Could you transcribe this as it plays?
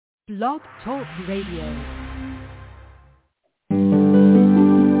Blog Talk Radio.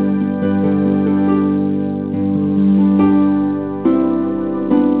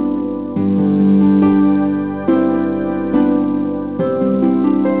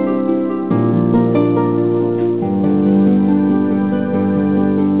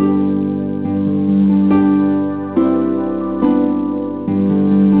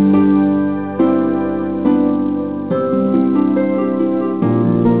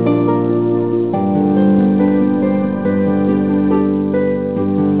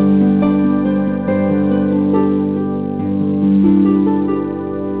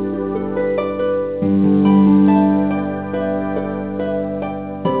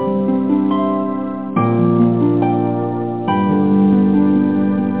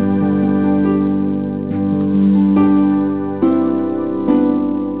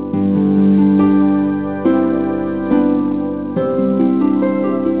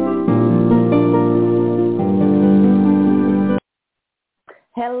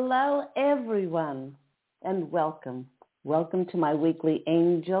 Hello, everyone, and welcome. Welcome to my weekly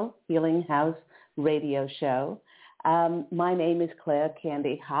Angel Healing House radio show. My name is Claire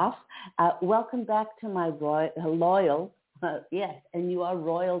Candy Hoff. Welcome back to my loyal, yes, and you are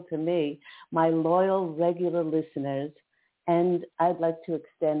royal to me, my loyal regular listeners. And I'd like to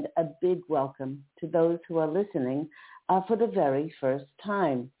extend a big welcome to those who are listening for the very first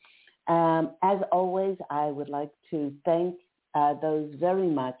time. As always, I would like to thank those very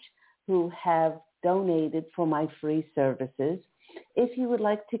much who have donated for my free services. If you would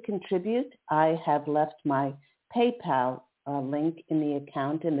like to contribute, I have left my PayPal link in the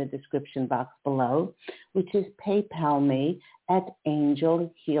account in the description box below, which is PayPal me at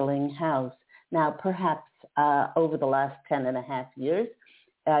Angel Healing House. Now, perhaps over the last 10 and a half years,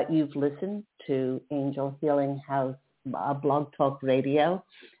 you've listened to Angel Healing House Blog Talk Radio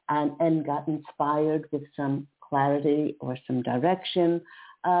and got inspired with some clarity or some direction.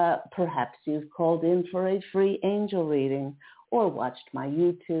 Perhaps you've called in for a free angel reading or watched my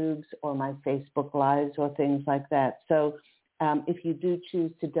YouTubes or my Facebook Lives or things like that. So if you do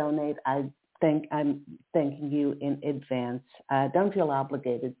choose to donate, I'm thanking you in advance. Don't feel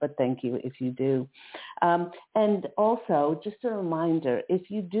obligated, but thank you if you do. And also, just a reminder, if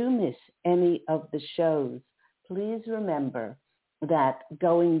you do miss any of the shows, please remember that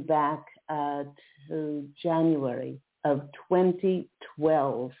going back to January of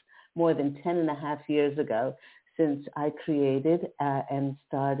 2012, more than 10 and a half years ago, since I created and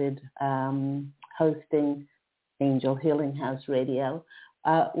started hosting Angel Healing House Radio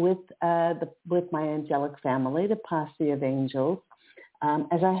with my angelic family, the Posse of Angels.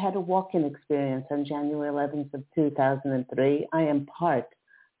 As I had a walk-in experience on January 11th of 2003, I am part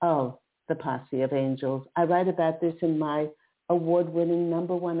of the Posse of Angels. I write about this in my award-winning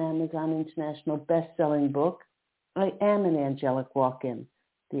 #1 Amazon International best-selling book, I Am an Angelic Walk-In,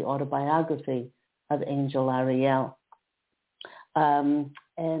 the autobiography of Angel Ariel. Oh,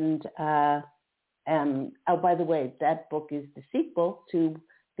 by the way, that book is the sequel to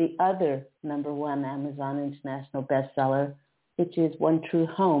the other #1 Amazon International bestseller, which is One True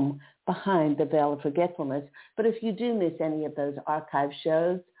Home, Behind the Veil of Forgetfulness. But if you do miss any of those archive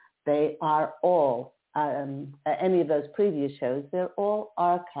shows, they are all any of those previous shows, they're all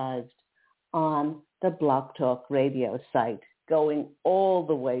archived on the Blog Talk Radio site, going all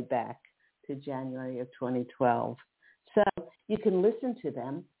the way back to January of 2012. So you can listen to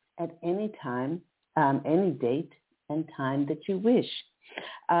them at any time, any date and time that you wish.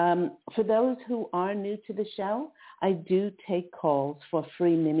 For those who are new to the show, I do take calls for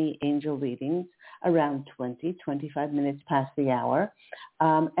free mini angel readings around 25 minutes past the hour.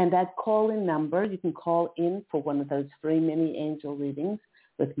 And that call-in number, you can call in for one of those free mini angel readings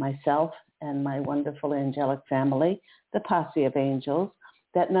with myself and my wonderful angelic family, the Posse of Angels.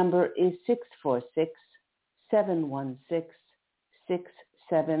 That number is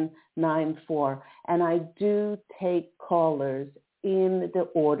 646-716-6794. And I do take callers in the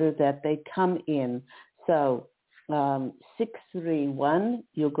order that they come in. So 631,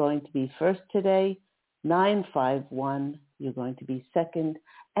 you're going to be first today. 951, you're going to be second.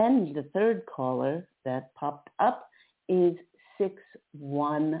 And the third caller that popped up is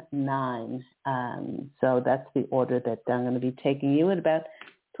 619. So that's the order that I'm going to be taking you at about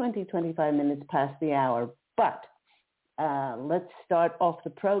 25 minutes past the hour. But let's start off the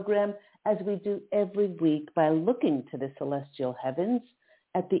program as we do every week by looking to the celestial heavens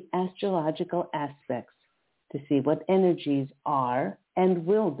at the astrological aspects to see what energies are and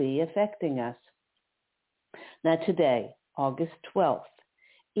will be affecting us. Now today, August 12th,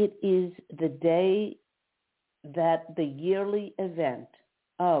 it is the day that the yearly event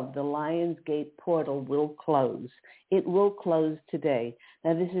of the Lionsgate portal will close. It will close today.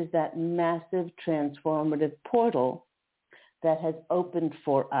 Now, this is that massive transformative portal that has opened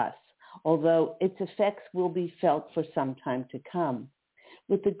for us, although its effects will be felt for some time to come.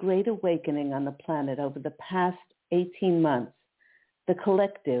 With the great awakening on the planet over the past 18 months, the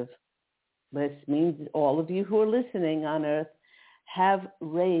collective, this means all of you who are listening on Earth, have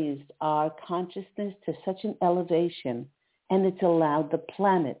raised our consciousness to such an elevation, and it's allowed the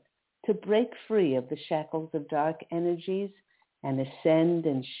planet to break free of the shackles of dark energies and ascend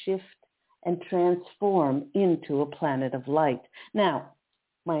and shift and transform into a planet of light. Now,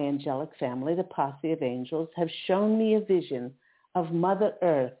 my angelic family, the posse of angels, have shown me a vision of Mother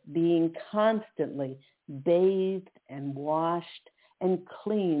Earth being constantly bathed and washed and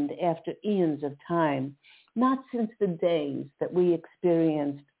cleaned after eons of time, not since the days that we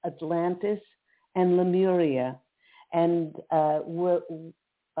experienced Atlantis and Lemuria. And has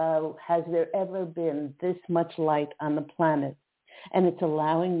there ever been this much light on the planet? And it's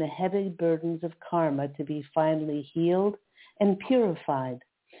allowing the heavy burdens of karma to be finally healed and purified.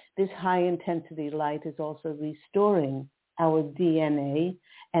 This high-intensity light is also restoring our DNA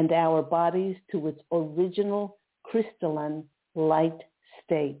and our bodies to its original crystalline light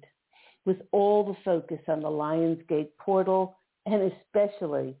state, with all the focus on the Lionsgate portal and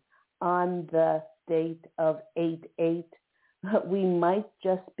especially on the date of 8/8. We might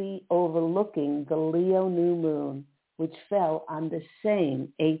just be overlooking the Leo new moon, which fell on the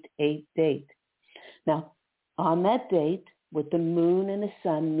same 8/8 date. Now, on that date, with the moon and the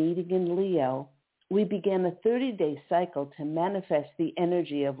sun meeting in Leo, we began a 30-day cycle to manifest the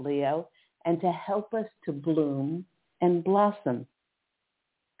energy of Leo and to help us to bloom and blossom.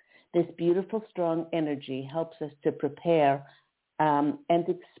 This beautiful, strong energy helps us to prepare and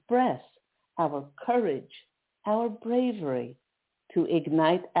express our courage, our bravery, to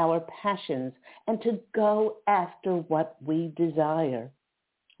ignite our passions and to go after what we desire.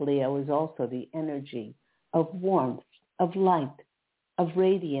 Leo is also the energy of warmth, of light, of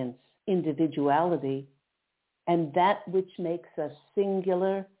radiance, individuality, and that which makes us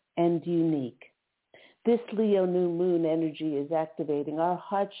singular and unique. This Leo new moon energy is activating our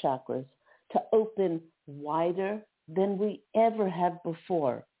heart chakras to open wider than we ever have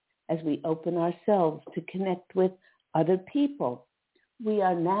before as we open ourselves to connect with other people. We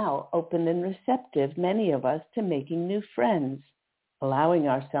are now open and receptive, many of us, to making new friends, allowing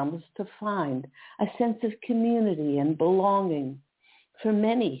ourselves to find a sense of community and belonging. For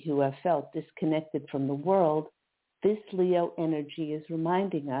many who have felt disconnected from the world, this Leo energy is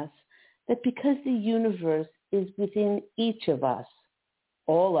reminding us that because the universe is within each of us,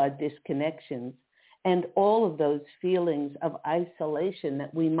 all our disconnections and all of those feelings of isolation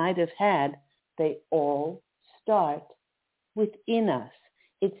that we might have had, they all start within us.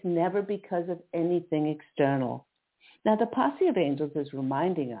 It's never because of anything external. Now, the posse of angels is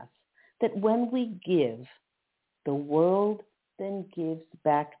reminding us that when we give, the world then gives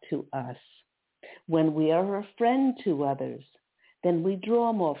back to us. When we are a friend to others, then we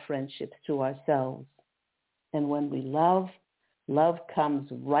draw more friendships to ourselves. And when we love, love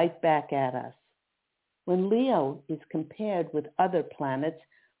comes right back at us. When Leo is compared with other planets,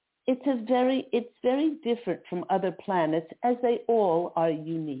 it's very different from other planets, as they all are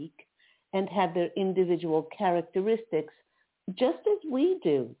unique and have their individual characteristics, just as we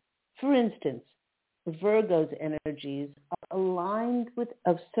do. For instance, Virgo's energies are aligned with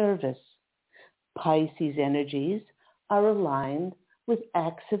of service. Pisces energies are aligned with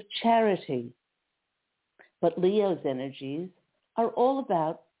acts of charity. But Leo's energies are all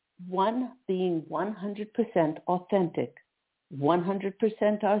about being 100% authentic,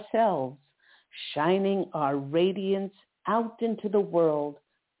 100% ourselves, shining our radiance out into the world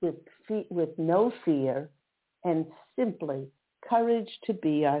with no fear and simply courage to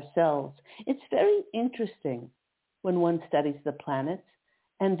be ourselves. It's very interesting when one studies the planets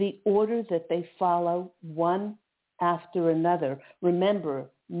and the order that they follow one after another. Remember,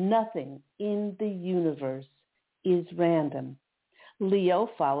 nothing in the universe is random. Leo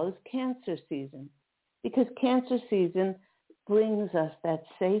follows Cancer season because Cancer season brings us that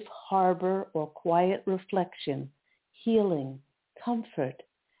safe harbor or quiet reflection, healing, comfort,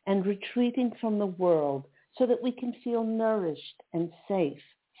 and retreating from the world so that we can feel nourished and safe.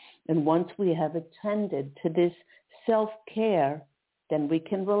 And once we have attended to this self-care, then we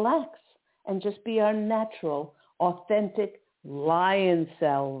can relax and just be our natural, authentic lion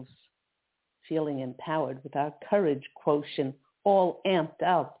selves, feeling empowered with our courage quotient all amped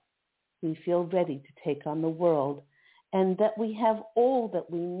up. We feel ready to take on the world and that we have all that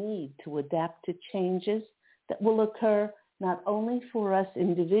we need to adapt to changes that will occur not only for us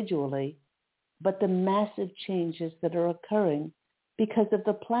individually, but the massive changes that are occurring because of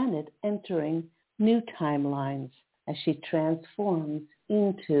the planet entering new timelines as she transforms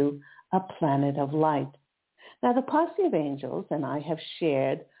into a planet of light. Now, the Posse of Angels and I have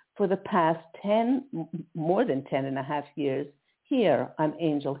shared for the past more than 10 and a half years here on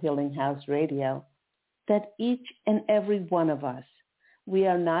Angel Healing House Radio, that each and every one of us, we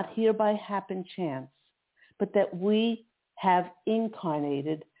are not here by happen chance, but that we have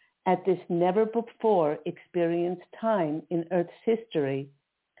incarnated at this never before experienced time in Earth's history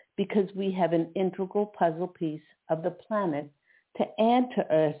because we have an integral puzzle piece of the planet to add to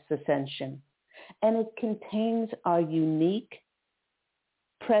Earth's ascension. And it contains our unique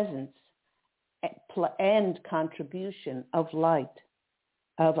presence and contribution of light,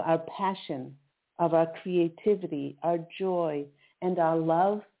 of our passion, of our creativity, our joy, and our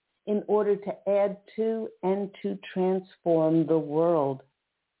love in order to add to and to transform the world.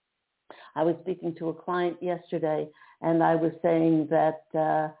 I was speaking to a client yesterday, and I was saying that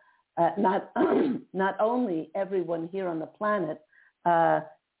not only everyone here on the planet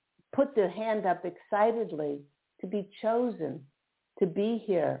put their hand up excitedly to be chosen to be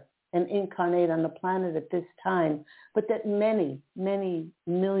here and incarnate on the planet at this time, but that many, many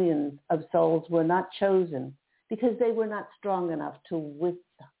millions of souls were not chosen because they were not strong enough to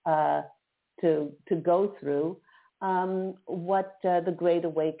go through what the Great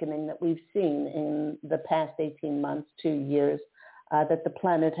Awakening that we've seen in the past 18 months, 2 years, that the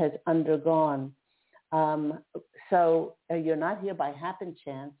planet has undergone. So you're not here by happen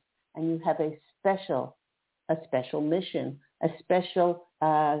chance, and you have a special mission, a special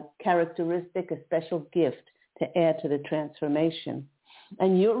characteristic, a special gift to add to the transformation.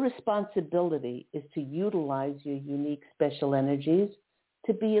 And your responsibility is to utilize your unique special energies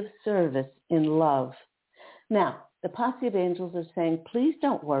to be of service in love. Now, the Posse of Angels are saying, please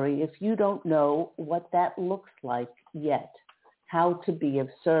don't worry if you don't know what that looks like yet, how to be of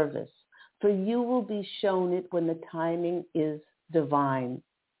service. For you will be shown it when the timing is divine.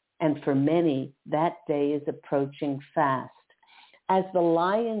 And for many, that day is approaching fast. As the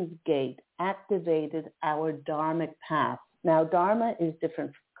Lion's Gate activated our dharmic path. Now, dharma is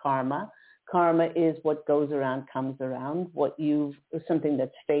different from karma. Karma is what goes around comes around, something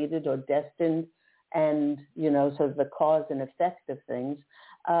that's fated or destined, and, sort of the cause and effect of things.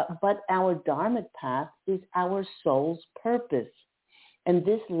 But our dharmic path is our soul's purpose. And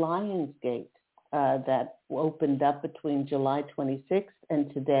this Lion's Gate that opened up between July 26th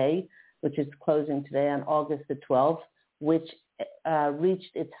and today, which is closing today on August the 12th, which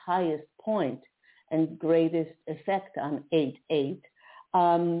reached its highest point and greatest effect on 8/8,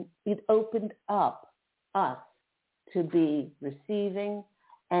 it opened up us to be receiving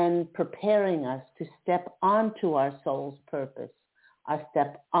and preparing us to step onto our soul's purpose,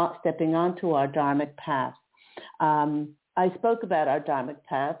 stepping onto our dharmic path. I spoke about our dharmic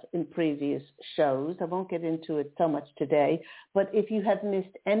path in previous shows. I won't get into it so much today, but if you have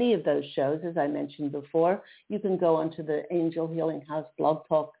missed any of those shows, as I mentioned before, you can go onto the Angel Healing House Blog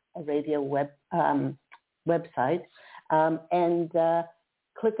Talk Radio website and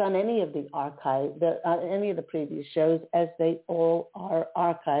click on any of the any of the previous shows, as they all are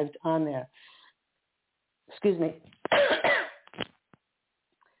archived on there. Excuse me.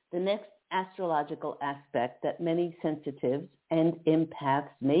 The next astrological aspect that many sensitives and empaths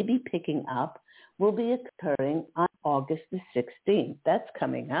may be picking up will be occurring on August the 16th. That's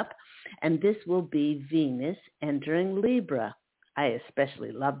coming up. And this will be Venus entering Libra. I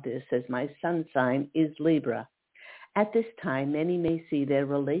especially love this as my sun sign is Libra. At this time, many may see their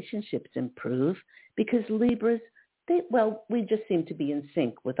relationships improve because Libras, we just seem to be in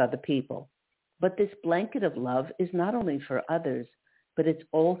sync with other people. But this blanket of love is not only for others, but it's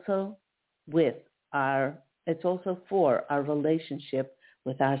also for our relationship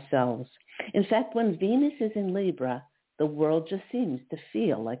with ourselves. In fact, when Venus is in Libra, the world just seems to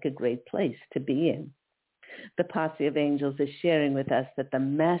feel like a great place to be in. The Posse of Angels is sharing with us that the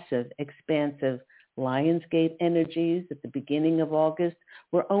massive, expansive Lionsgate energies at the beginning of August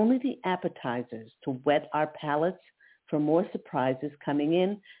were only the appetizers to whet our palates for more surprises coming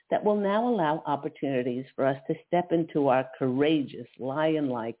in that will now allow opportunities for us to step into our courageous,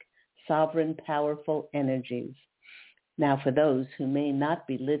 lion-like, sovereign, powerful energies. Now, for those who may not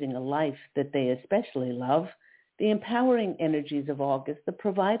be living a life that they especially love, the empowering energies of August are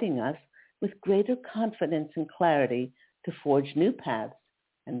providing us with greater confidence and clarity to forge new paths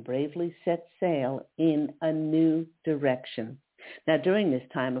and bravely set sail in a new direction. Now, during this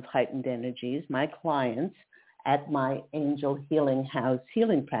time of heightened energies, my clients at my Angel Healing House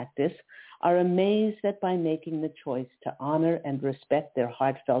healing practice are amazed that by making the choice to honor and respect their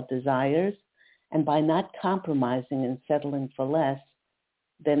heartfelt desires, and by not compromising and settling for less,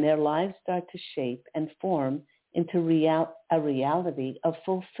 then their lives start to shape and form into a reality of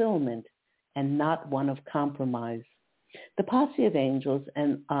fulfillment and not one of compromise. The Posse of Angels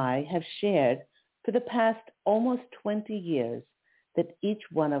and I have shared for the past almost 20 years that each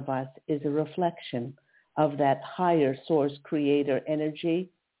one of us is a reflection of that higher source creator energy,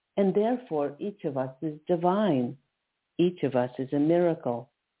 and therefore each of us is divine. Each of us is a miracle.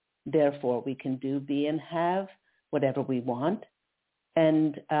 Therefore we can do, be, and have whatever we want,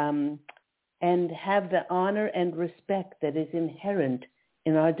 and have the honor and respect that is inherent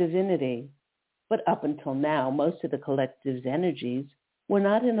in our divinity. But up until now, most of the collective's energies were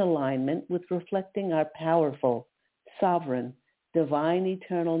not in alignment with reflecting our powerful, sovereign, divine,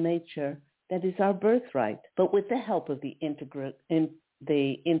 eternal nature that is our birthright. But with the help of the integration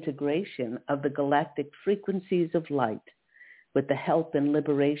of the galactic frequencies of light, with the help and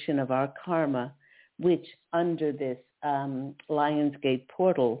liberation of our karma, which under this Lionsgate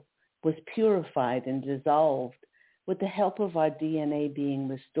portal was purified and dissolved, with the help of our DNA being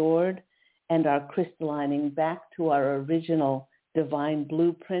restored and our crystallining back to our original divine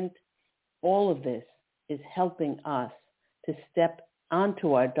blueprint, all of this is helping us to step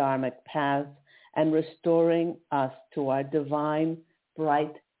onto our dharmic paths and restoring us to our divine,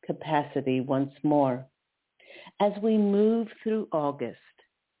 bright capacity once more. As we move through August,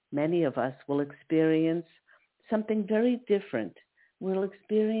 many of us will experience something very different. We'll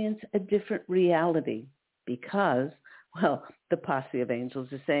experience a different reality because, well, the Posse of Angels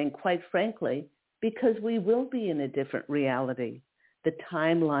is saying, quite frankly, because we will be in a different reality. The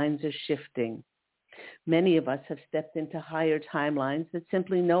timelines are shifting. Many of us have stepped into higher timelines that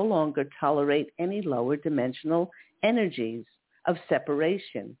simply no longer tolerate any lower dimensional energies of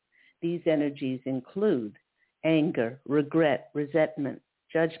separation. These energies include anger, regret, resentment,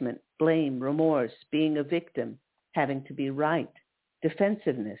 judgment, blame, remorse, being a victim, having to be right,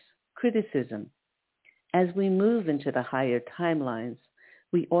 defensiveness, criticism. As we move into the higher timelines,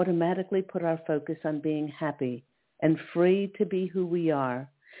 we automatically put our focus on being happy and free to be who we are,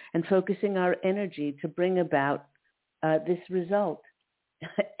 and focusing our energy to bring about this result.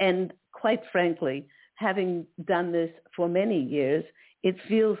 And quite frankly, having done this for many years, it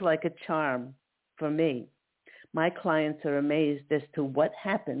feels like a charm for me. My clients are amazed as to what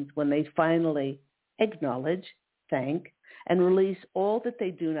happens when they finally acknowledge, thank, and release all that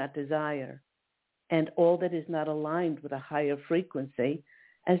they do not desire and all that is not aligned with a higher frequency,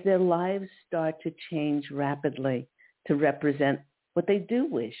 as their lives start to change rapidly to represent what they do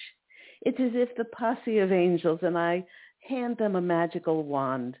wish. It's as if the Posse of Angels and I hand them a magical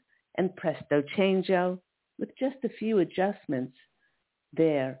wand, and presto changeo, with just a few adjustments,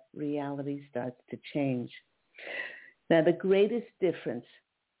 their reality starts to change. Now, the greatest difference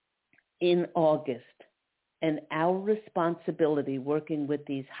in August and our responsibility working with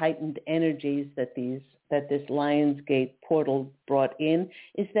these heightened energies that this Lionsgate portal brought in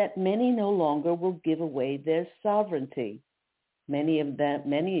is that many no longer will give away their sovereignty. Many on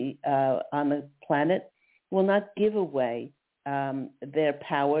the planet will not give away their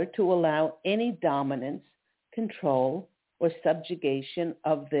power to allow any dominance, control, or subjugation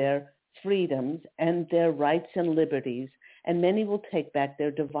of their freedoms and their rights and liberties, and many will take back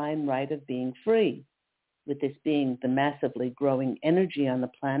their divine right of being free. With this being the massively growing energy on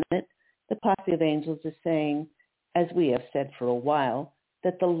the planet, the Posse of Angels is saying, as we have said for a while,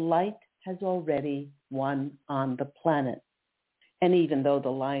 that the light has already won on the planet. And even though the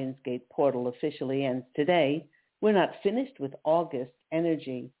Lionsgate portal officially ends today, we're not finished with August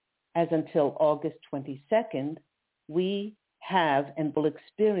energy, as until August 22nd, we have and will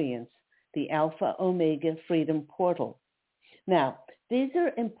experience the Alpha Omega Freedom Portal. Now, these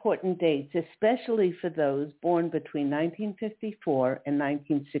are important dates, especially for those born between 1954 and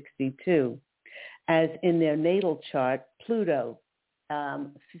 1962, as in their natal chart, Pluto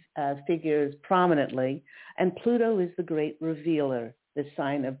figures prominently, and Pluto is the great revealer, the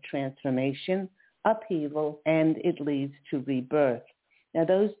sign of transformation, upheaval, and it leads to rebirth. Now,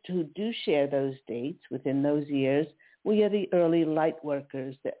 those who do share those dates within those years, we are the early light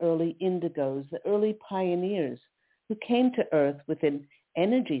workers, the early indigos, the early pioneers who came to Earth with an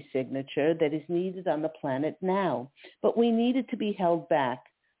energy signature that is needed on the planet now. But we needed to be held back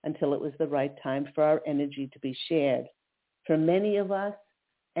until it was the right time for our energy to be shared. For many of us,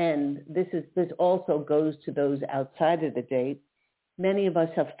 and this also goes to those outside of the date, many of us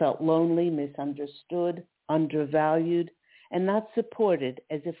have felt lonely, misunderstood, undervalued, and not supported,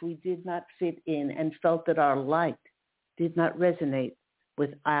 as if we did not fit in and felt that our light did not resonate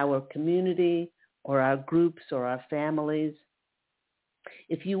with our community or our groups or our families.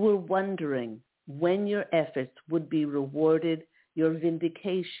 If you were wondering when your efforts would be rewarded, your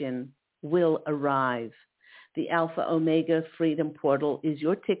vindication will arrive. The Alpha Omega Freedom Portal is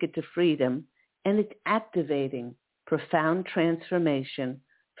your ticket to freedom, and it's activating profound transformation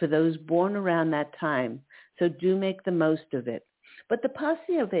for those born around that time. So do make the most of it. But the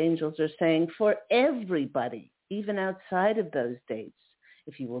posse of angels are saying for everybody, even outside of those dates,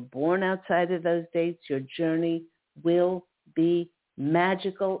 if you were born outside of those dates, your journey will be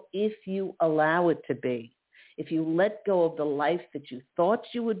magical if you allow it to be. If you let go of the life that you thought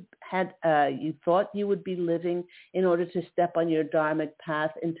you would be living in order to step on your dharmic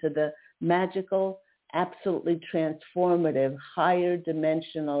path into the magical, absolutely transformative, higher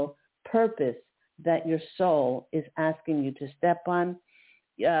dimensional purpose that your soul is asking you to step on,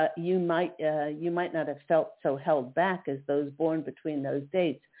 you might not have felt so held back as those born between those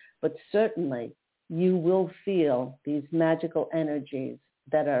dates, but certainly you will feel these magical energies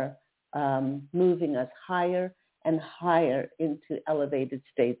that are moving us higher and higher into elevated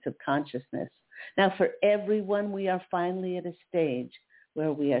states of consciousness. Now, for everyone, we are finally at a stage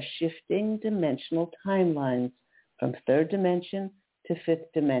where we are shifting dimensional timelines from third dimension to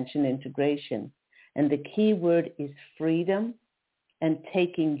fifth dimension integration. And the key word is freedom and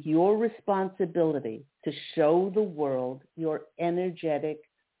taking your responsibility to show the world your energetic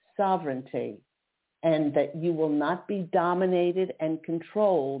sovereignty, and that you will not be dominated and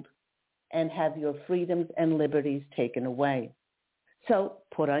controlled and have your freedoms and liberties taken away. So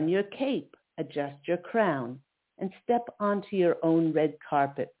put on your cape, adjust your crown, and step onto your own red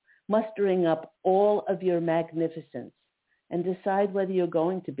carpet, mustering up all of your magnificence, and decide whether you're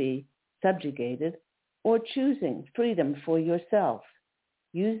going to be subjugated or choosing freedom for yourself.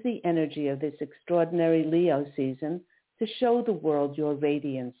 Use the energy of this extraordinary Leo season to show the world your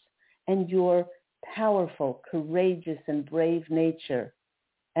radiance and your powerful, courageous, and brave nature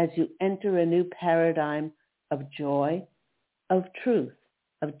as you enter a new paradigm of joy, of truth,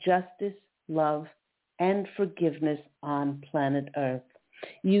 of justice, love, and forgiveness on planet Earth.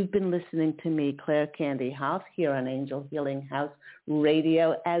 You've been listening to me, Claire Candy Hough, here on Angel Healing House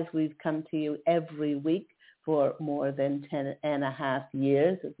Radio, as we've come to you every week for more than 10 and a half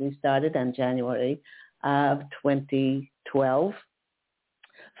years, as we started on January of 2012.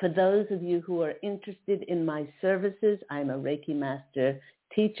 For those of you who are interested in my services, I'm a Reiki Master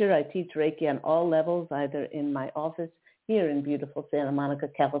teacher. I teach Reiki on all levels, either in my office here in beautiful Santa Monica,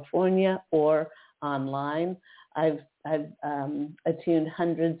 California, or online. I've attuned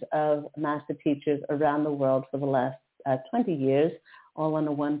hundreds of master teachers around the world for the last 20 years, all on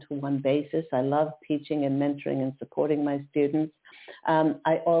a one-to-one basis. I love teaching and mentoring and supporting my students.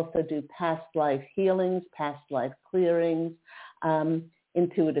 I also do past life healings, past life clearings,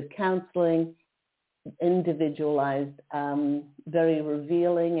 intuitive counseling, individualized, very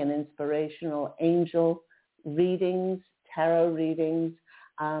revealing and inspirational angel readings, tarot readings,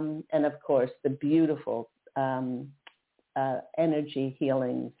 and of course the beautiful energy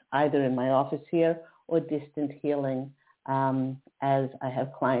healings, either in my office here or distant healing, as I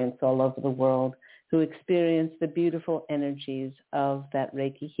have clients all over the world who experience the beautiful energies of that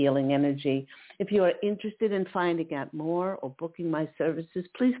Reiki healing energy. If you are interested in finding out more or booking my services,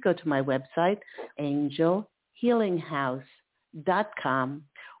 please go to my website, angelhealinghouse.com,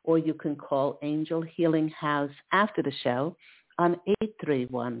 or you can call Angel Healing House after the show on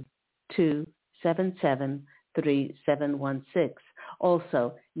 831-277-3716.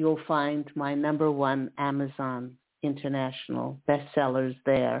 Also, you'll find my #1 Amazon international bestsellers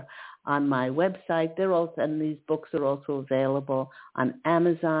there on my website. They're also, and these books are also available on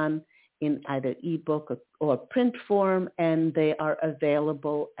Amazon in either ebook or print form, and they are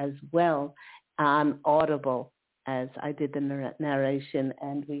available as well on Audible, as I did the narration,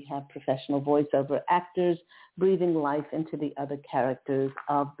 and we have professional voiceover actors breathing life into the other characters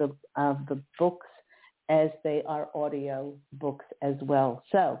of the books, as they are audio books as well.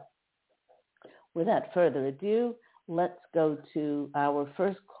 So, without further ado, let's go to our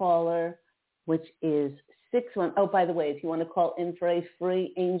first caller, which is 61. Oh, by the way, if you want to call in for a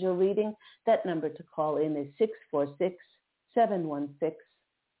free angel reading, that number to call in is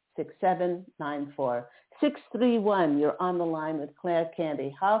 646-716-6794. 631, you're on the line with Claire Candy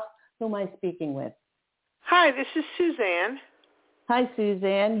Hough. Who am I speaking with? Hi, this is Suzanne. Hi,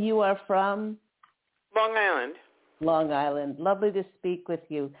 Suzanne. You are from? Long Island. Long Island. Lovely to speak with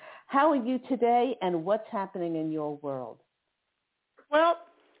you. How are you today, and what's happening in your world? Well,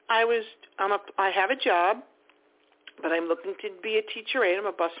 I have a job, but I'm looking to be a teacher aide. I'm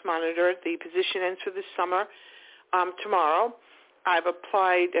a bus monitor. The position ends for this summer, tomorrow. I've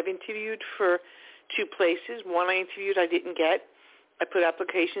applied. I've interviewed for 2 places. One I interviewed, I didn't get. I put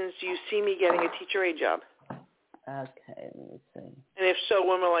applications. Do you see me getting a teacher aide job? Okay, let me see. And if so,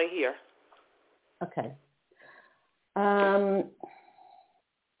 when will I hear? Okay.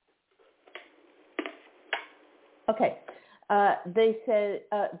 Okay. They said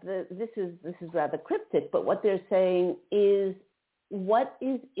this is rather cryptic, but what they're saying is what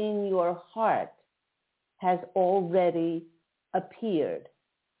is in your heart has already appeared,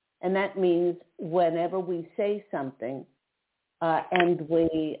 and that means whenever we say something and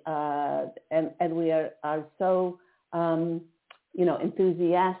we are so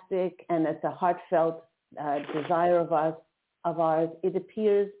enthusiastic, and it's a heartfelt desire of ours, it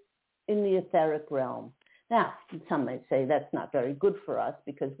appears in the etheric realm. Now, some may say that's not very good for us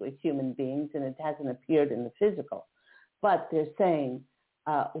because we're human beings and it hasn't appeared in the physical. But they're saying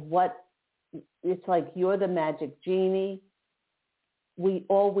it's like you're the magic genie.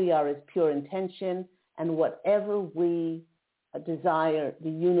 All we are is pure intention, and whatever we desire, the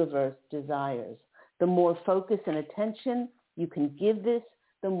universe desires. The more focus and attention you can give this,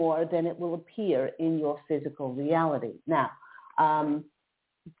 the more then it will appear in your physical reality. Now,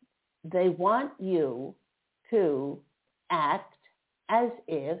 they want you to act as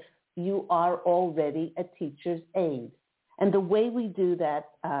if you are already a teacher's aide. And the way we do that,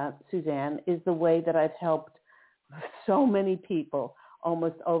 Suzanne, is the way that I've helped so many people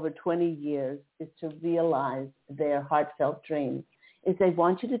almost over 20 years, is to realize their heartfelt dreams. Is they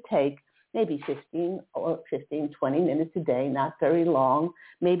want you to take maybe 15, 20 minutes a day, not very long.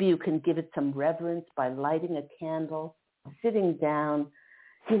 Maybe you can give it some reverence by lighting a candle, sitting down,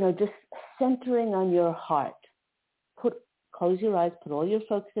 just centering on your heart. Close your eyes, put all your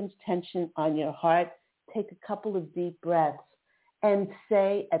focus and attention on your heart, take a couple of deep breaths, and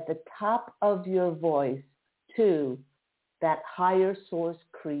say at the top of your voice to that higher source,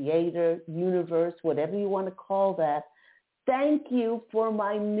 creator, universe, whatever you want to call that, thank you for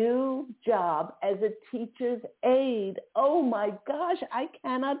my new job as a teacher's aide. Oh my gosh, I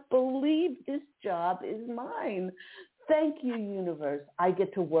cannot believe this job is mine. Thank you, universe. I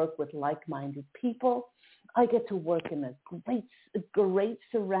get to work with like-minded people. I get to work in a great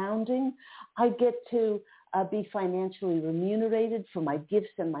surrounding. I get to be financially remunerated for my gifts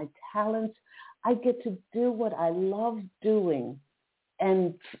and my talents. I get to do what I love doing.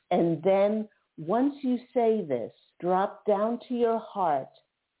 And then once you say this, drop down to your heart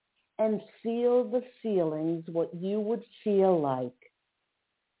and feel the feelings, what you would feel like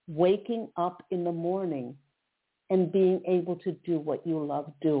waking up in the morning and being able to do what you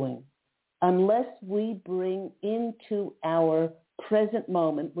love doing. Unless we bring into our present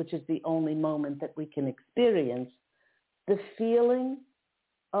moment, which is the only moment that we can experience, the feeling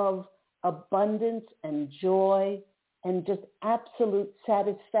of abundance and joy and just absolute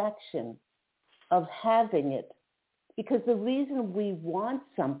satisfaction of having it. Because the reason we want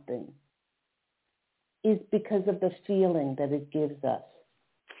something is because of the feeling that it gives us.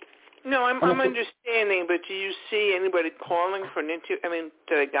 No, I'm understanding, but do you see anybody calling for an interview? I mean,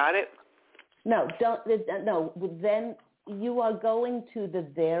 did I got it? No, no. Then you are going to the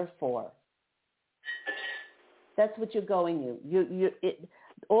therefore. That's what you're going to.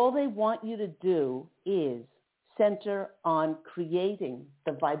 All they want you to do is center on creating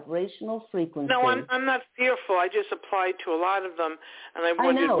the vibrational frequency. No, I'm not fearful. I just applied to a lot of them, and I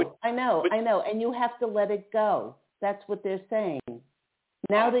wondered. I know. And you have to let it go. That's what they're saying.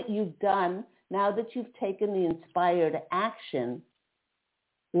 Now that you've taken the inspired action,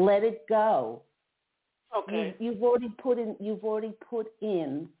 let it go. Okay. You've already put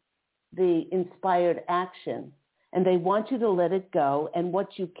in the inspired action, and they want you to let it go. And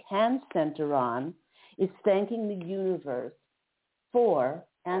what you can center on is thanking the universe for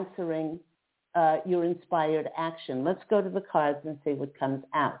answering your inspired action. Let's go to the cards and see what comes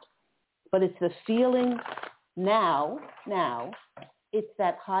out. But it's the feeling now. It's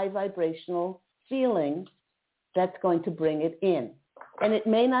that high vibrational feeling that's going to bring it in. And it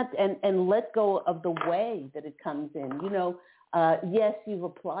may not, and let go of the way that it comes in. Yes, you've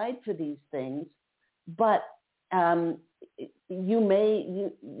applied for these things, but you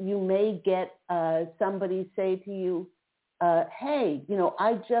may get somebody say to you, hey,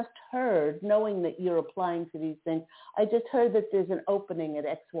 I just heard, knowing that you're applying for these things, I just heard that there's an opening at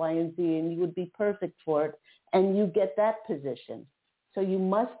X, Y, and Z, and you would be perfect for it, and you get that position. So you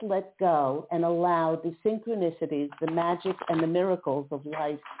must let go and allow the synchronicities, the magic, and the miracles of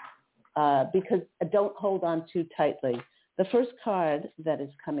life, because don't hold on too tightly. The first card that is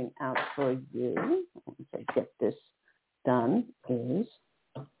coming out for you, once I get this done, is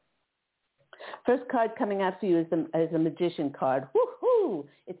First card coming out for you is a magician card. Woohoo!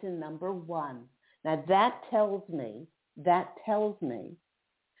 It's in number 1. Now that tells me that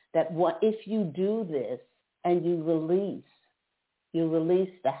if you do this and you release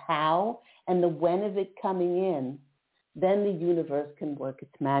the how and the when of it coming in, then the universe can work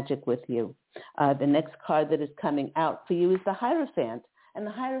its magic with you. The next card that is coming out for you is the Hierophant. And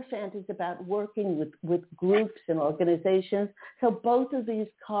the Hierophant is about working with groups and organizations. So both of these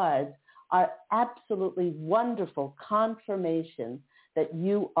cards are absolutely wonderful confirmation that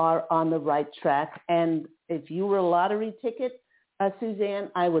you are on the right track. And if you were a lottery ticket, Suzanne,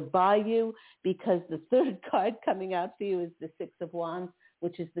 I would buy you, because the third card coming out for you is the Six of Wands,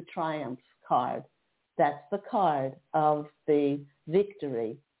 which is the Triumph card. That's the card of the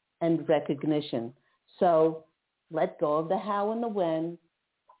victory and recognition. So let go of the how and the when.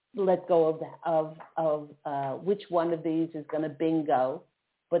 Let go of which one of these is going to bingo.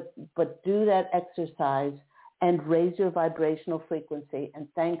 But do that exercise and raise your vibrational frequency and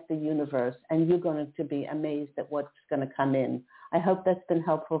thank the universe. And you're going to be amazed at what's going to come in. I hope that's been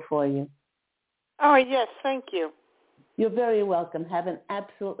helpful for you. Oh, yes. Thank you. You're very welcome. Have an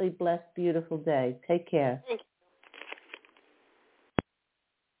absolutely blessed, beautiful day. Take care. Thank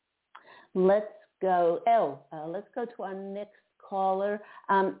you. Let's go to our next caller.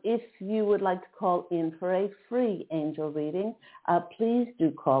 If you would like to call in for a free angel reading, please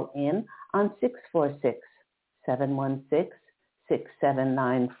do call in on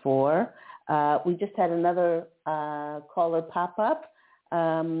 646-716-6794. We just had another caller pop up.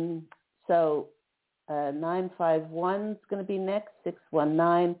 951 is going to be next,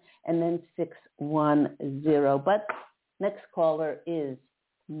 619, and then 610. But next caller is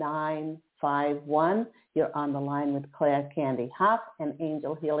 951. You're on the line with Claire Candy Hough and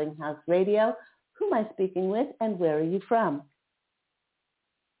Angel Healing House Radio. Who am I speaking with, and where are you from?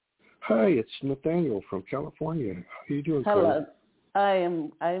 Hi, it's Nathaniel from California. How are you doing, Hello. Claire?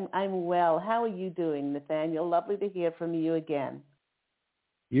 I'm well. How are you doing, Nathaniel? Lovely to hear from you again.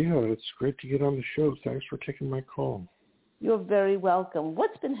 Yeah, it's great to get on the show. Thanks for taking my call. You're very welcome.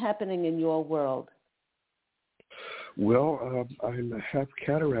 What's been happening in your world? Well, I have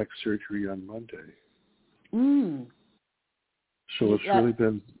cataract surgery on Monday. So it's really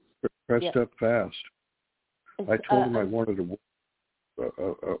been pressed up fast. I told them I wanted a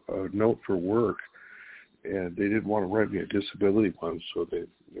note for work, and they didn't want to write me a disability one, so they're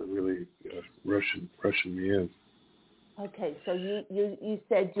really rushing me in. Okay, so you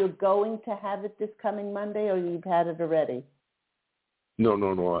said you're going to have it this coming Monday, or you've had it already? No,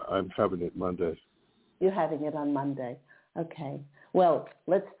 I'm having it Monday. You're having it on Monday. Okay. Well,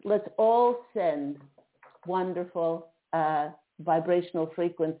 let's all send wonderful vibrational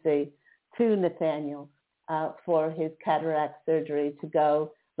frequency to Nathaniel for his cataract surgery to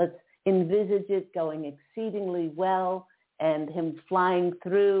go. Let's envisage it going exceedingly well, and him flying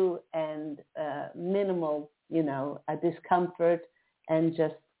through, and minimal, a discomfort, and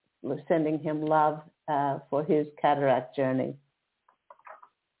just sending him love for his cataract journey.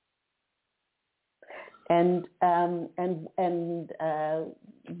 And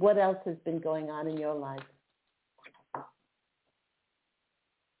what else has been going on in your life?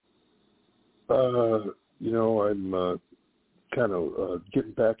 I'm kind of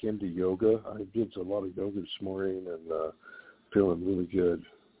getting back into yoga. I did a lot of yoga this morning and feeling really good.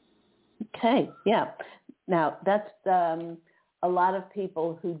 Okay, yeah. Now, that's a lot of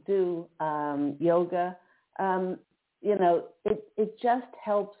people who do yoga. It just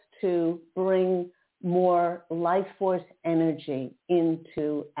helps to bring more life force energy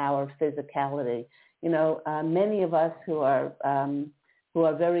into our physicality. Many of us who are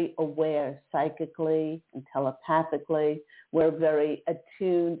very aware psychically and telepathically, we're very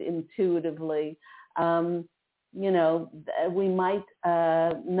attuned intuitively. We might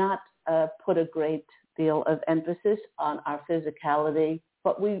not put a great deal of emphasis on our physicality,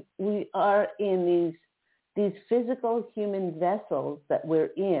 but we are in these physical human vessels that we're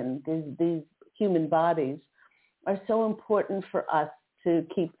in. These human bodies are so important for us to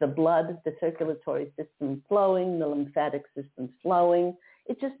keep the blood, the circulatory system flowing, the lymphatic system flowing.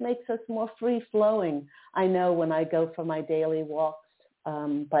 It just makes us more free-flowing. I know when I go for my daily walks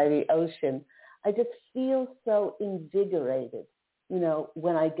by the ocean, I just feel so invigorated,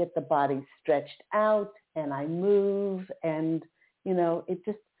 when I get the body stretched out and I move, and,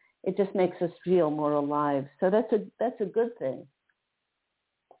 it just makes us feel more alive. So that's a good thing.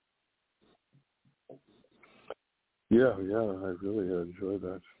 Yeah, I really enjoy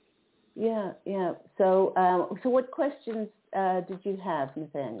that. Yeah. So what questions did you have,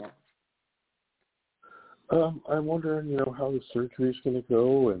 Nathaniel? I'm wondering, how the surgery is going to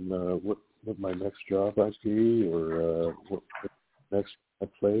go, and what my next job might be or what next I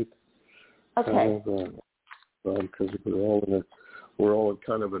played. Okay. Because we're all in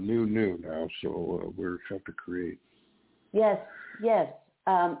kind of a new now, so we have to create. Yes.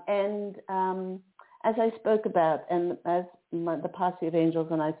 As I spoke about, and as the Posse of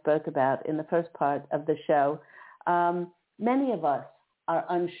Angels and I spoke about in the first part of the show, many of us are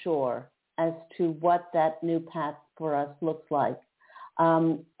unsure as to what that new path for us looks like.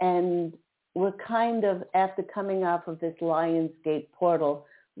 And we're kind of, after coming off of this Lionsgate portal,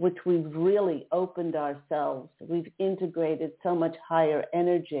 which we've really opened ourselves, we've integrated so much higher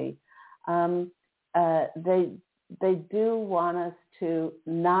energy. They do want us to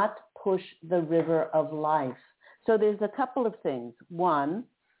not push the river of life. So there's a couple of things. One,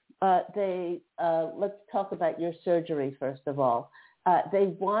 let's talk about your surgery first of all. They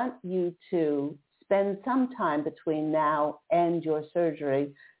want you to spend some time between now and your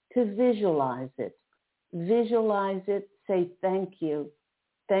surgery to visualize it. Visualize it, say thank you.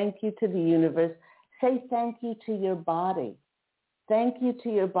 Thank you to the universe. Say thank you to your body. Thank you to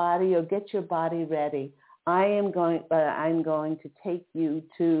your body, or get your body ready. I'm going to take you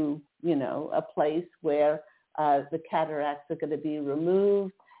to, a place where the cataracts are going to be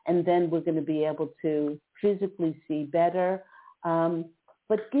removed, and then we're going to be able to physically see better.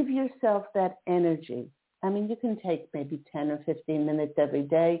 But give yourself that energy. I mean, you can take maybe 10 or 15 minutes every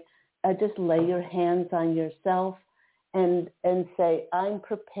day. Just lay your hands on yourself and say, I'm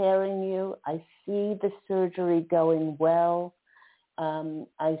preparing you. I see the surgery going well.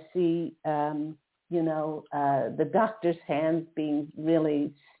 I see, the doctor's hands being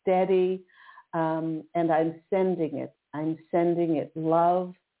really steady, and I'm sending it. I'm sending it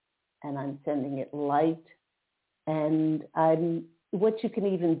love, and I'm sending it light. And what you can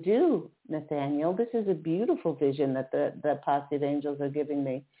even do, Nathaniel, this is a beautiful vision that the Posse of Angels are giving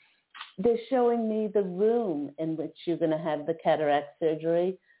me. They're showing me the room in which you're going to have the cataract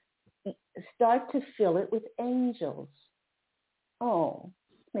surgery. Start to fill it with angels. Oh,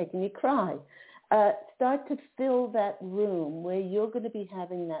 it's making me cry. Start to fill that room where you're going to be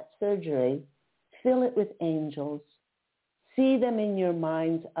having that surgery. Fill it with angels. See them in your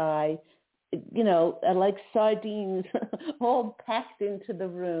mind's eye, like sardines, all packed into the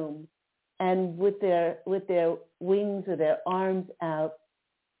room, and with their wings or their arms out,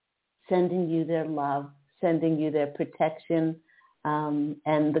 sending you their love, sending you their protection,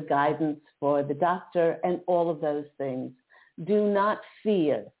 and the guidance for the doctor, and all of those things. Do not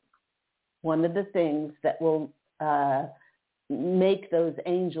fear. One of the things that will make those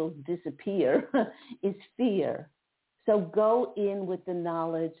angels disappear is fear. So go in with the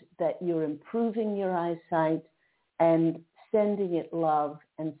knowledge that you're improving your eyesight and sending it love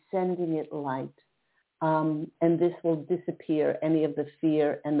and sending it light. And this will disappear any of the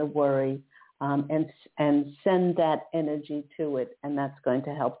fear and the worry, and send that energy to it, and that's going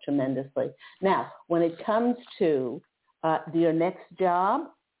to help tremendously. Now, when it comes to your next job,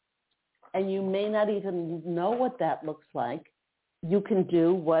 and you may not even know what that looks like, you can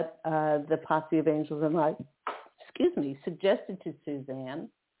do what the Posse of Angels and I, suggested to Suzanne,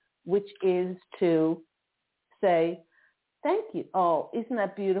 which is to say, thank you. Oh, isn't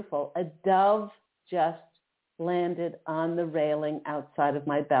that beautiful? A dove just landed on the railing outside of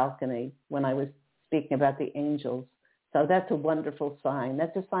my balcony when I was speaking about the angels. So that's a wonderful sign.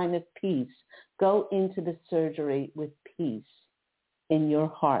 That's a sign of peace. Go into the surgery with peace in your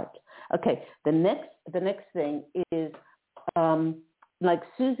heart. Okay, the next thing is, like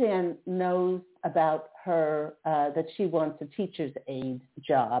Suzanne knows about her, that she wants a teacher's aide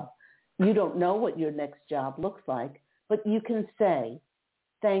job. You don't know what your next job looks like, but you can say,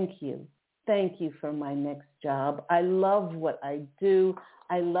 thank you. Thank you for my next job. I love what I do.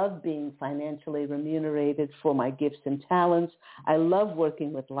 I love being financially remunerated for my gifts and talents. I love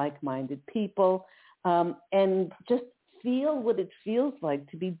working with like-minded people, and just feel what it feels like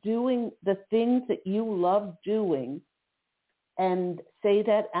to be doing the things that you love doing, and say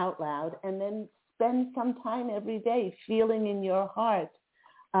that out loud, and then spend some time every day feeling in your heart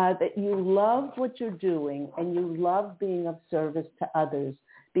that you love what you're doing and you love being of service to others,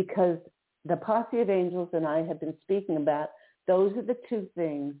 because the Posse of Angels and I have been speaking about, those are the two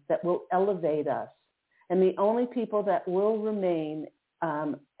things that will elevate us. And the only people that will remain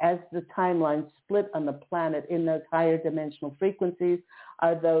as the timeline split on the planet in those higher dimensional frequencies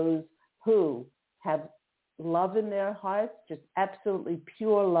are those who have love in their hearts, just absolutely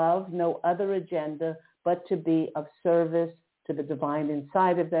pure love, no other agenda, but to be of service to the divine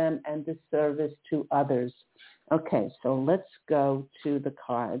inside of them and to service to others. Okay, so let's go to the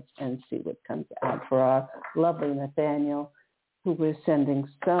cards and see what comes out for our lovely Nathaniel. who we're sending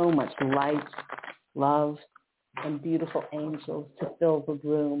so much light, love, and beautiful angels to fill the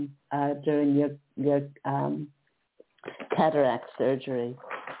room during your cataract surgery.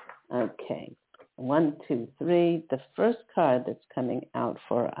 Okay. 1, 2, 3. The first card that's coming out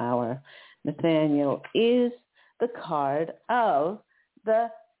for our Nathaniel is the card of the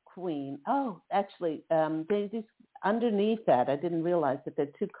Queen. Oh, actually, there's underneath that, I didn't realize that there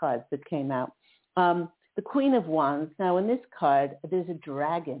are 2 cards that came out. The Queen of Wands. Now, in this card, there's a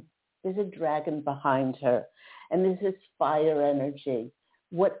dragon. There's a dragon behind her, and there's this fire energy.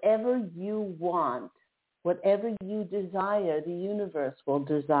 Whatever you want, whatever you desire, the universe will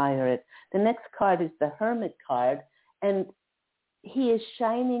desire it. The next card is the Hermit card, and he is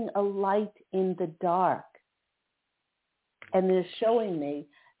shining a light in the dark. And they're showing me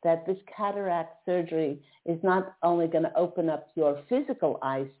that this cataract surgery is not only going to open up your physical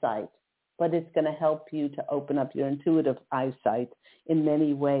eyesight, but it's going to help you to open up your intuitive eyesight in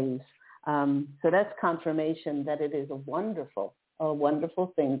many ways. So that's confirmation that it is a wonderful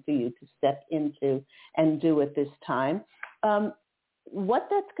thing for you to step into and do at this time. What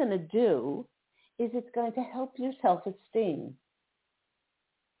that's going to do is it's going to help your self-esteem.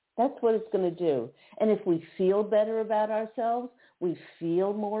 That's what it's going to do. And if we feel better about ourselves, we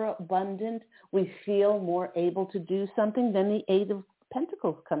feel more abundant, we feel more able to do something, then the Eight of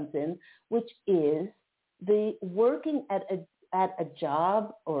Pentacles comes in, which is the working at a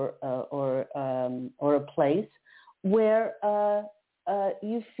job or a place where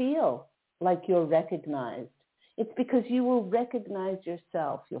you feel like you're recognized. It's because you will recognize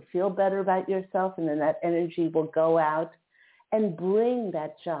yourself. You'll feel better about yourself, and then that energy will go out and bring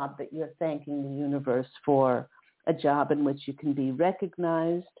that job that you're thanking the universe for, a job in which you can be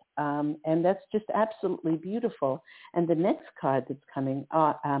recognized. And that's just absolutely beautiful. And the next card that's coming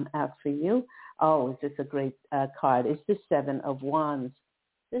out for you, oh, is this a great card? It's the Seven of Wands.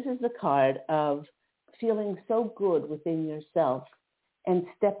 This is the card of feeling so good within yourself and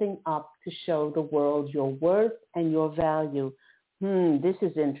stepping up to show the world your worth and your value. This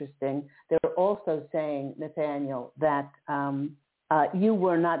is interesting. They're also saying, Nathaniel, that you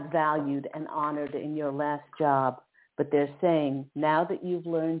were not valued and honored in your last job, but they're saying now that you've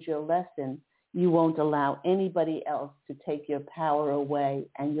learned your lesson, you won't allow anybody else to take your power away,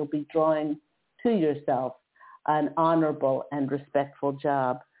 and you'll be drawing to yourself an honorable and respectful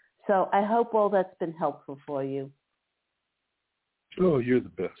job. So I hope all that's been helpful for you. Oh, you're the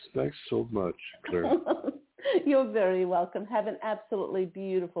best. Thanks so much, Claire. You're very welcome. Have an absolutely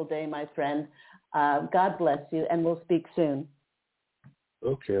beautiful day, my friend. God bless you, and we'll speak soon.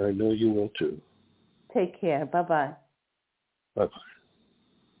 Okay, I know you will too. Take care. Bye-bye. Bye-bye.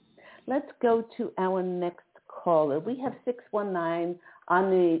 Let's go to our next caller. We have 619 on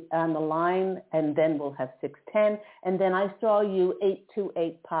the line, and then we'll have 610. And then I saw you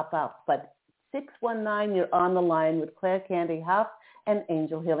 828 pop up. But 619, you're on the line with Claire Candy Huff and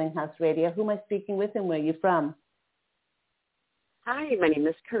Angel Healing House Radio. Who am I speaking with, and where are you from? Hi, my name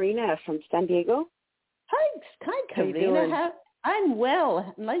is Karina from San Diego. Hi, Karina. I'm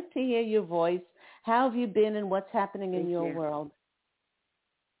well. Nice to hear your voice. How have you been, and what's happening in your world?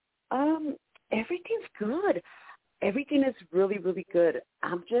 Everything's good. Everything is really, really good.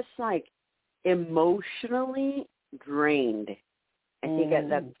 I'm just like emotionally drained. I think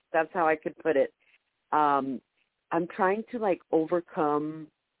that's how I could put it. I'm trying to like overcome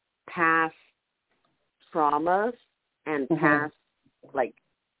past traumas and past like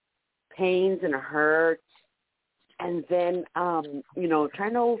pains and hurts, and then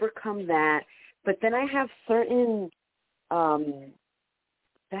trying to overcome that. But then I have certain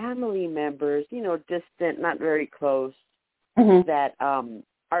family members, distant, not very close, that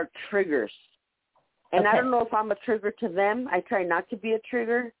are triggers. And I don't know if I'm a trigger to them. I try not to be a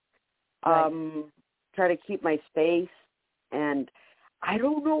trigger. Try to keep my space, and I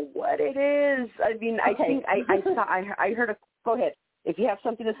don't know what it is. I mean, I think I heard a. Go ahead. If you have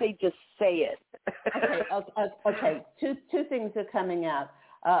something to say, just say it. Okay. Two things are coming out.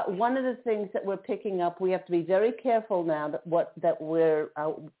 One of the things that we're picking up, we have to be very careful now that we're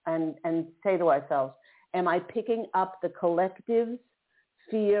and say to ourselves, am I picking up the collective's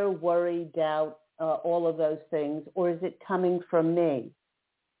fear, worry, doubt, all of those things, or is it coming from me?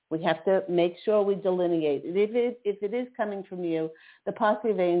 We have to make sure we delineate. If it is coming from you, the Posse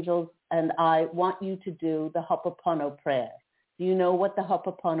of Angels and I want you to do the Ho'oponopono prayer. Do you know what the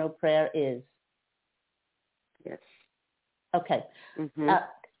Ho'oponopono prayer is? Yes. Okay.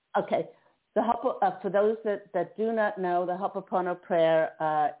 Okay. For those that do not know, the Ho'oponopono prayer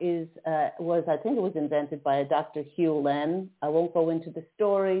was invented by a Dr. Hugh Len. I won't go into the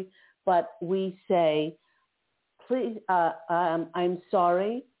story, but we say, please, I'm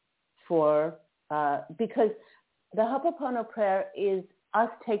sorry for, because the Ho'oponopono prayer is us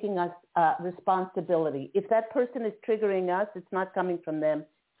taking us responsibility. If that person is triggering us, it's not coming from them,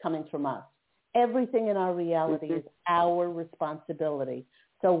 it's coming from us. Everything in our reality is our responsibility.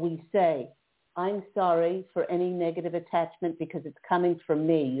 So we say, I'm sorry for any negative attachment because it's coming from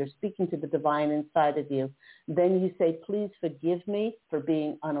me. You're speaking to the divine inside of you. Then you say, please forgive me for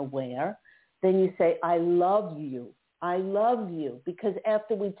being unaware. Then you say, I love you. I love you. Because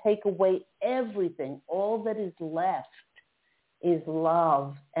after we take away everything, all that is left is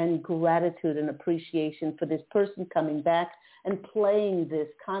love and gratitude and appreciation for this person coming back and playing this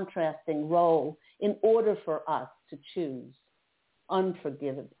contrasting role in order for us to choose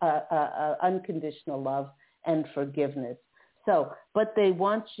unconditional love and forgiveness. So, but they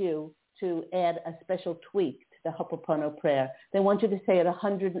want you to add a special tweak to the Ho'oponopono prayer. They want you to say it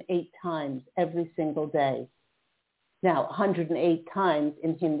 108 times every single day. Now, 108 times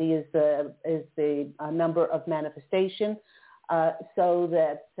in Hindi is the number of manifestation. So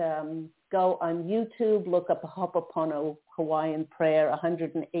that go on YouTube, look up a Ho'oponopono Hawaiian prayer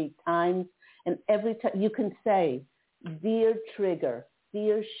 108 times, and every time you can say, dear trigger,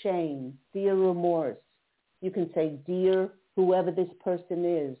 dear shame, dear remorse. You can say, dear whoever this person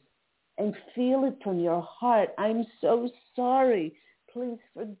is, and feel it from your heart. I'm so sorry. Please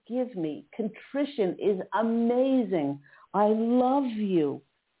forgive me. Contrition is amazing. I love you.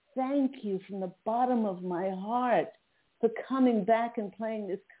 Thank you from the bottom of my heart for coming back and playing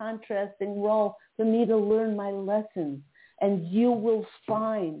this contrasting role for me to learn my lessons. And you will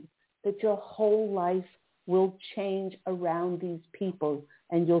find that your whole life will change around these people,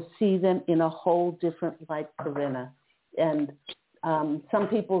 and you'll see them in a whole different light, Corinna. And some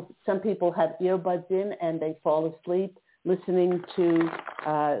people have earbuds in and they fall asleep listening to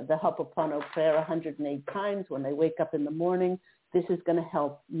the Ho'oponopono prayer 108 times when they wake up in the morning. This is going to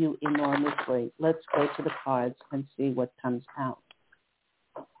help you enormously. Let's go to the cards and see what comes out.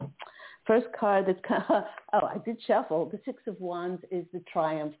 First card I did shuffle. The Six of Wands is the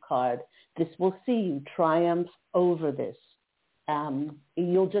Triumph card. This will see you triumph over this.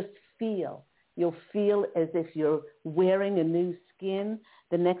 You'll just feel. You'll feel as if you're wearing a new skin.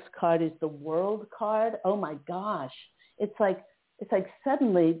 The next card is the World card. Oh my gosh. It's like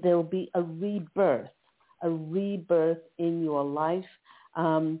suddenly there'll be a rebirth in your life.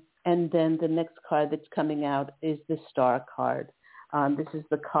 And then the next card that's coming out is the Star card. This is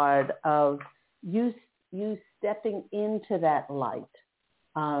the card of you stepping into that light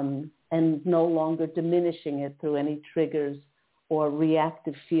and no longer diminishing it through any triggers or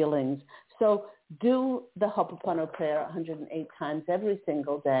reactive feelings. So do the Ho'oponopono prayer 108 times every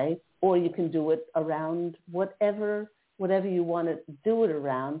single day, or you can do it around whatever you want to do it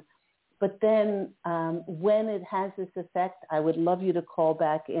around. But then when it has this effect, I would love you to call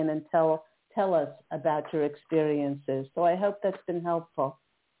back in and tell us about your experiences. So I hope that's been helpful.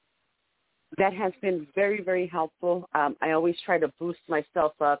 That has been very, very helpful. I always try to boost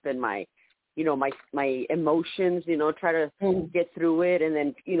myself up and my emotions, try to get through it, and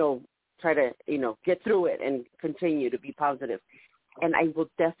then, try to, get through it and continue to be positive. And I will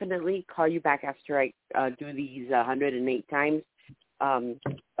definitely call you back after I do these 108 times,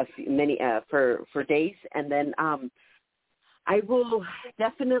 for days. And then I will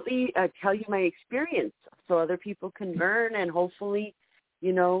definitely tell you my experience so other people can learn, and hopefully,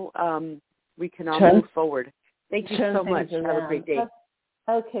 we can all move forward. Thank you so much. Have a great day.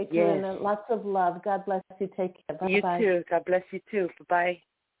 Okay, Corinna. Yes. Lots of love. God bless you. Take care. Bye-bye. You too. God bless you too. Bye-bye.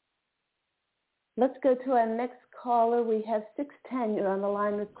 Let's go to our next caller. We have 610. You're on the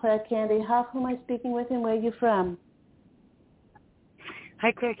line with Claire Candy. Who am I speaking with, and where are you from?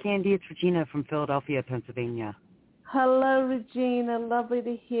 Hi, Claire Candy. It's Regina from Philadelphia, Pennsylvania. Hello, Regina. Lovely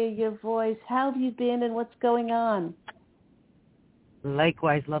to hear your voice. How have you been, and what's going on?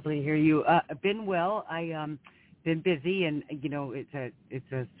 Likewise, lovely to hear you. I've been well. I been busy, and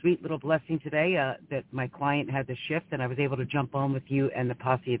it's a sweet little blessing today that my client had the shift, and I was able to jump on with you and the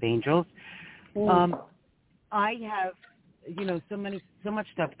Posse of Angels. I have so much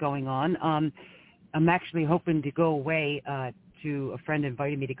stuff going on. I'm actually hoping to go away. To a friend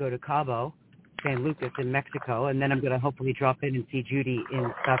invited me to go to Cabo San Lucas in Mexico, and then I'm going to hopefully drop in and see Judy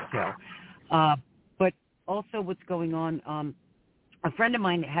in Scottsdale. But also what's going on, a friend of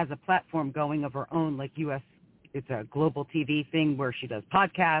mine has a platform going of her own, like it's a global TV thing where she does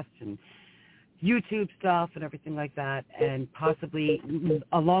podcasts and YouTube stuff and everything like that, and possibly,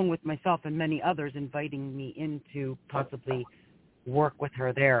 along with myself and many others, inviting me in to possibly work with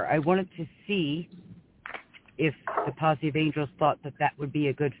her there. I wanted to see if the Posse of Angels thought that would be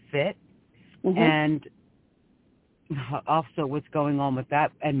a good fit. Mm-hmm. And also what's going on with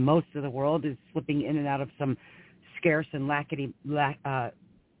that, and most of the world is slipping in and out of some scarcity and lack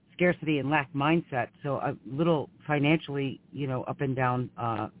mindset. So a little financially, up and down,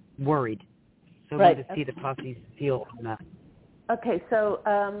 worried. So right. I'd like to see the posse's feel on that. Okay, so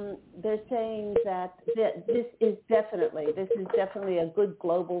they're saying that this is definitely a good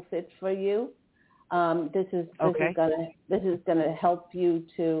global fit for you. This is gonna help you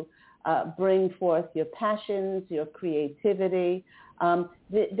to bring forth your passions, your creativity.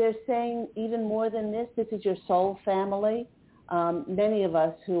 They're saying even more than this is your soul family. Many of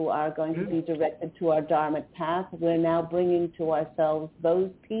us who are going to be directed to our dharmic path, we're now bringing to ourselves those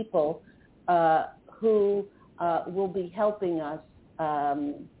people who will be helping us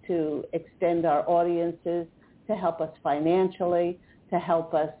to extend our audiences, to help us financially, to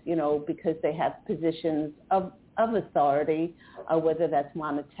help us, because they have positions of authority, whether that's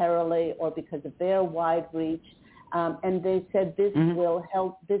monetarily or because of their wide reach. And they said this will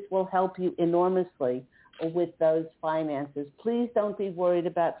help you enormously with those finances. Please don't be worried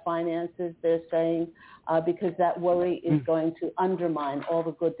about finances, they're saying, because that worry is going to undermine all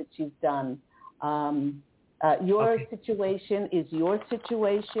the good that you've done. Your situation is your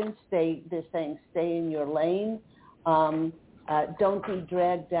situation. They're saying stay in your lane. Don't be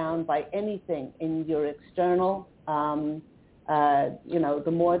dragged down by anything in your external. The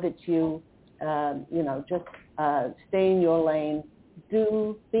more that you, just stay in your lane.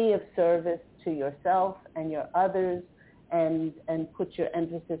 Do be of service to yourself and your others, and put your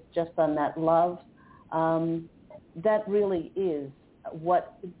emphasis just on that love. That really is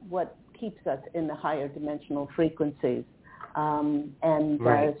what keeps us in the higher dimensional frequencies, and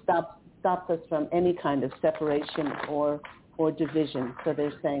stops us from any kind of separation or division. So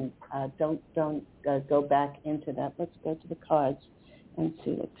they're saying don't go back into that. Let's go to the cards and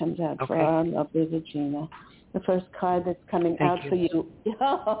see what comes out for our lovely Regina. The first card that's coming out for you, is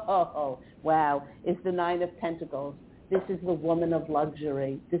the Nine of Pentacles. This is the woman of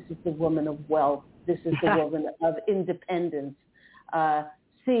luxury. This is the woman of wealth. This is the woman of independence.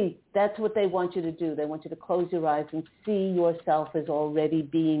 See, that's what they want you to do. They want you to close your eyes and see yourself as already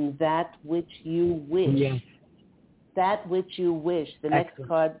being that which you wish. Yes. That which you wish. The next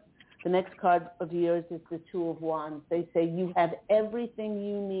card of yours is the Two of Wands. They say you have everything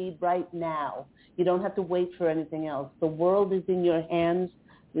you need right now. You don't have to wait for anything else. The world is in your hands,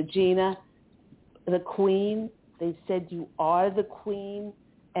 Regina, the Queen. They said you are the Queen,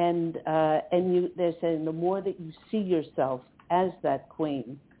 and they're saying the more that you see yourself as that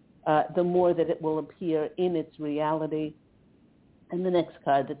Queen, the more that it will appear in its reality. And the next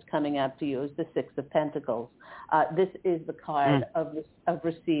card that's coming out for you is the Six of Pentacles. This is the card of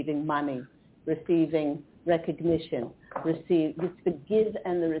receiving money, receiving recognition, it's the give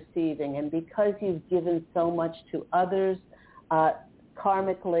and the receiving. And because you've given so much to others,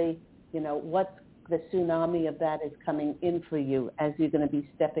 karmically, what's the tsunami of that is coming in for you as you're going to be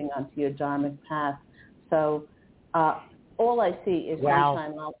stepping onto your dharmic path. So all I see is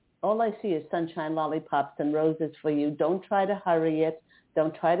sunshine. All I see is sunshine, lollipops, and roses for you. Don't try to hurry it.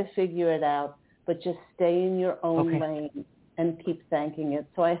 Don't try to figure it out, but just stay in your own lane and keep thanking it.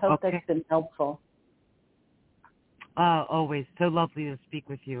 So I hope that's been helpful. Always. So lovely to speak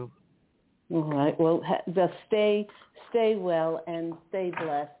with you. All right. Well, just stay well and stay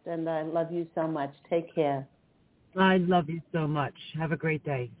blessed. And I love you so much. Take care. I love you so much. Have a great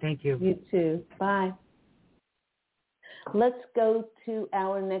day. Thank you. You too. Bye. Let's go to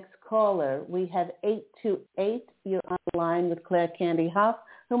our next caller. We have 828. You're on the line with Claire Candy Hough.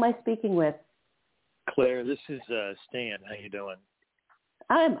 Who am I speaking with? Claire, this is Stan. How you doing?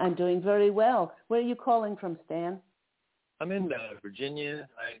 I'm doing very well. Where are you calling from, Stan? I'm in Virginia.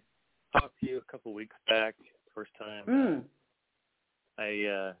 I talked to you a couple weeks back, first time.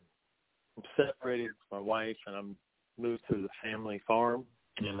 I'm separated from my wife, and I'm moved to the family farm,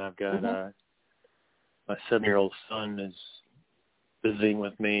 and I've got my 7-year-old son is visiting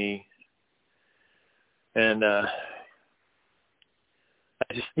with me, and I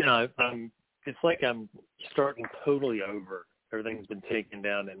just, it's like I'm starting totally over. Everything's been taken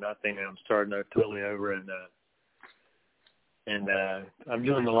down to nothing, and I'm starting totally over, and I'm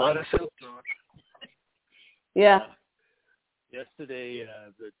doing a lot of self-talk. Yeah. Yesterday,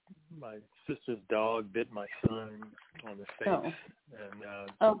 my sister's dog bit my son on the face,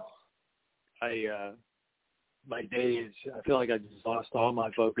 and my days, I feel like I just lost all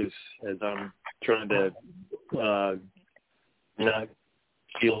my focus as I'm trying to not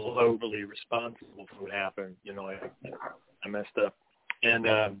feel overly responsible for what happened. I messed up. And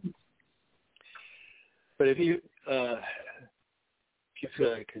but if you you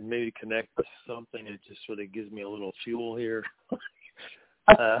feel I can maybe connect with something that just sort of gives me a little fuel here.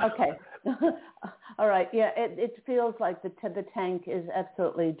 Okay. All right. Yeah, it feels like the tank is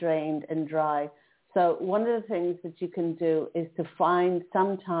absolutely drained and dry. So one of the things that you can do is to find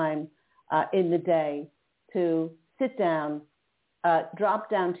some time in the day to sit down, drop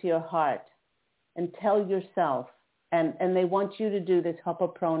down to your heart and tell yourself, and they want you to do this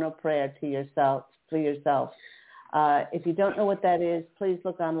Ho'oponopono prayer to yourself, for yourself. If you don't know what that is, please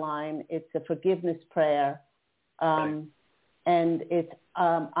look online. It's a forgiveness prayer. And it's,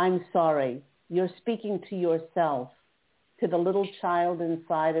 I'm sorry. You're speaking to yourself, to the little child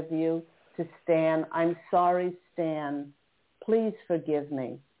inside of you, to Stan. I'm sorry, Stan. Please forgive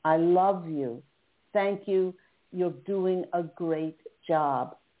me. I love you. Thank you. You're doing a great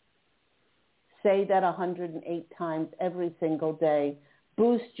job. Say that 108 times every single day.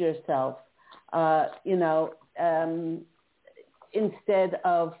 Boost yourself. Instead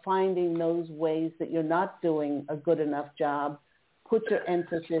of finding those ways that you're not doing a good enough job, put your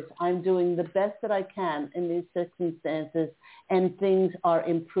emphasis, I'm doing the best that I can in these circumstances, and things are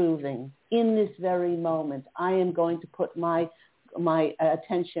improving. In this very moment, I am going to put my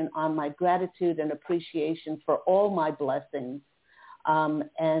attention on my gratitude and appreciation for all my blessings, and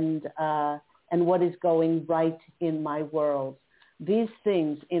what is going right in my world. These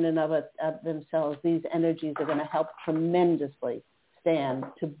things in and of themselves, these energies are going to help tremendously, Stan,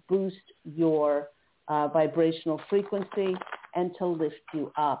 to boost your vibrational frequency and to lift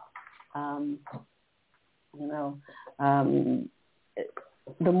you up. The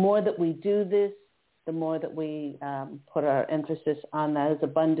more that we do this, the more that we put our emphasis on that as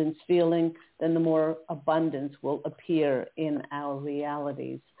abundance feeling, then the more abundance will appear in our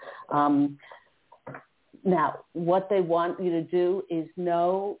realities. Now, what they want you to do is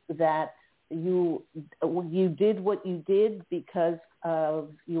know that you did what you did because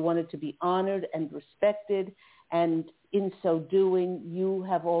you wanted to be honored and respected, and in so doing, you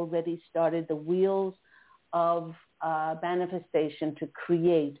have already started the wheels of manifestation to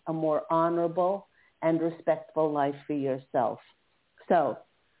create a more honorable and respectful life for yourself. So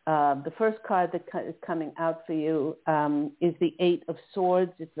the first card that is coming out for you is the Eight of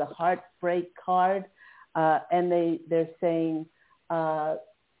Swords. It's the heartbreak card. And they're saying,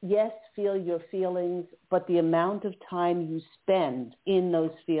 yes, feel your feelings, but the amount of time you spend in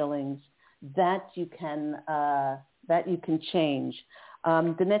those feelings, that you can change.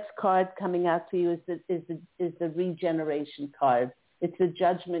 The next card coming out for you is the regeneration card. It's the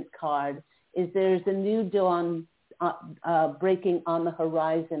Judgment card. There's a new dawn breaking on the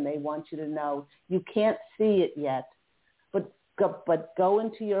horizon. They want you to know. You can't see it yet, but go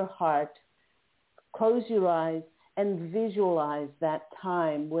into your heart. Close your eyes and visualize that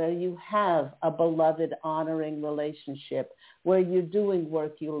time where you have a beloved, honoring relationship, where you're doing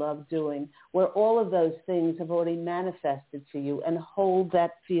work you love doing, where all of those things have already manifested for you, and hold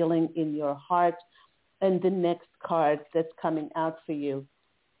that feeling in your heart. And the next card that's coming out for you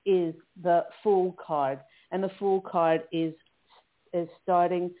is the Fool card. And the Fool card is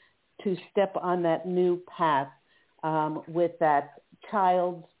starting to step on that new path with that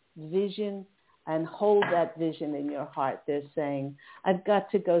child's vision, and hold that vision in your heart. They're saying, I've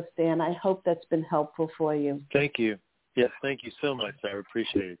got to go, Stan. I hope that's been helpful for you. Thank you. Yes, thank you so much. I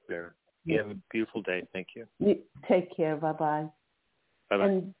appreciate it, Sarah. You have a beautiful day. Thank you. Take care. Bye-bye.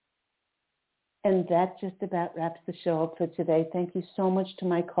 Bye-bye. And that just about wraps the show up for today. Thank you so much to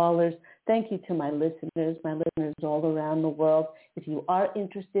my callers. Thank you to my listeners all around the world. If you are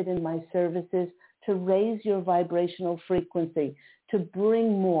interested in my services to raise your vibrational frequency, to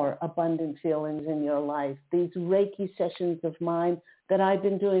bring more abundant feelings in your life, these Reiki sessions of mine that I've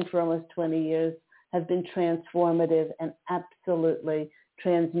been doing for almost 20 years have been transformative and absolutely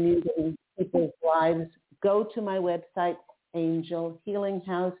transmuting people's lives. Go to my website,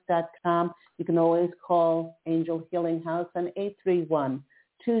 angelhealinghouse.com. You can always call Angel Healing House on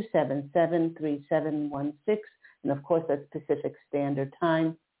 831-277-3716. And of course, that's Pacific Standard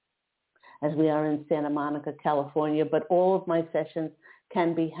Time, as we are in Santa Monica, California. But all of my sessions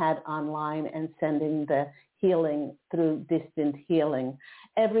can be had online and sending the healing through Distant Healing.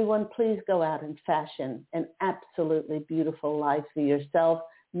 Everyone, please go out and fashion an absolutely beautiful life for yourself.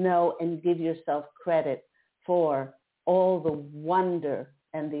 Know and give yourself credit for all the wonder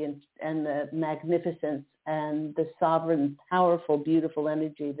and the magnificence and the sovereign, powerful, beautiful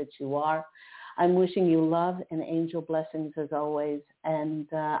energy that you are. I'm wishing you love and angel blessings as always, and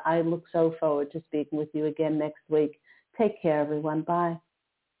I look so forward to speaking with you again next week. Take care, everyone. Bye.